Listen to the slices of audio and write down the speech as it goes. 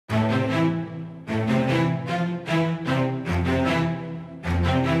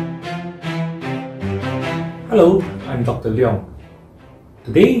Hello, I'm Dr. Leong.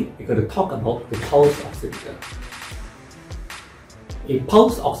 Today we're going to talk about the pulse oximeter. A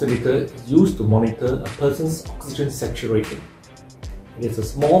pulse oximeter is used to monitor a person's oxygen saturation. It is a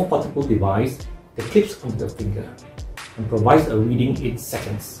small portable device that clips onto the finger and provides a reading in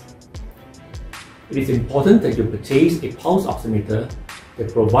seconds. It is important that you purchase a pulse oximeter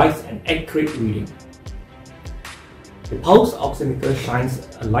that provides an accurate reading. The pulse oximeter shines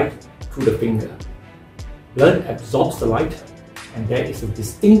a light through the finger. Blood absorbs the light, and there is a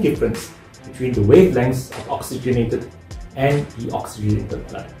distinct difference between the wavelengths of oxygenated and deoxygenated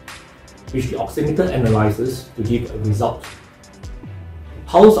blood, which the oximeter analyzes to give a result. The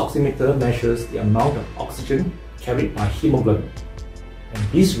pulse oximeter measures the amount of oxygen carried by hemoglobin, and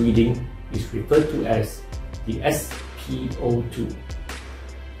this reading is referred to as the SpO2.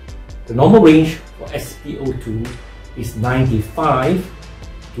 The normal range for SpO2 is 95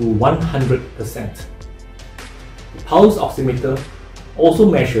 to 100%. The pulse oximeter also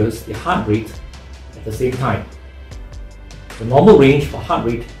measures the heart rate at the same time. The normal range for heart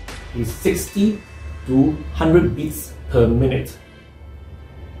rate is 60 to 100 beats per minute.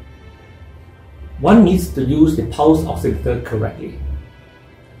 One needs to use the pulse oximeter correctly.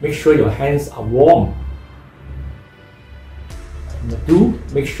 Make sure your hands are warm. Number 2,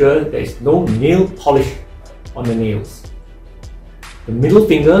 make sure there is no nail polish on the nails. The middle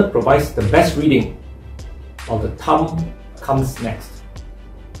finger provides the best reading, while the thumb comes next.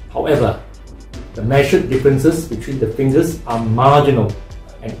 However, the measured differences between the fingers are marginal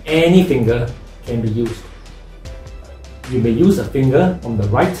and any finger can be used. You may use a finger from the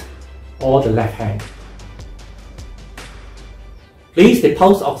right or the left hand. Place the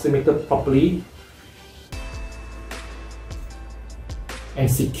pulse oximeter properly and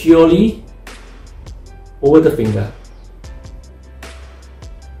securely over the finger,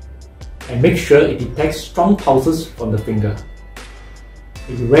 and make sure it detects strong pulses from the finger.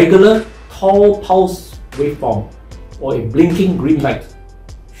 A regular tall pulse waveform or a blinking green light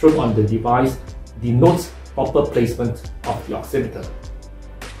shown on the device denotes proper placement of the oximeter.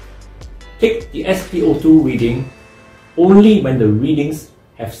 Take the SpO2 reading only when the readings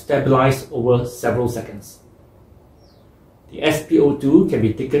have stabilized over several seconds. The SpO2 can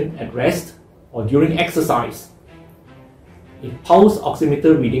be taken at rest or during exercise. If pulse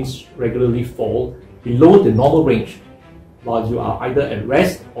oximeter readings regularly fall below the normal range while you are either at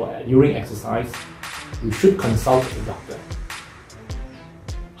rest or during exercise, you should consult a doctor.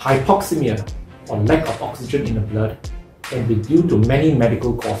 Hypoxemia, or lack of oxygen in the blood, can be due to many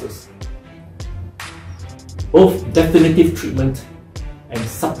medical causes. Both definitive treatment and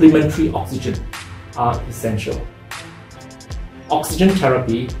supplementary oxygen are essential. Oxygen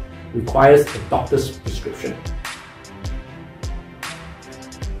therapy requires a doctor's prescription.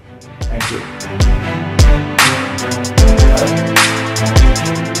 Thank you.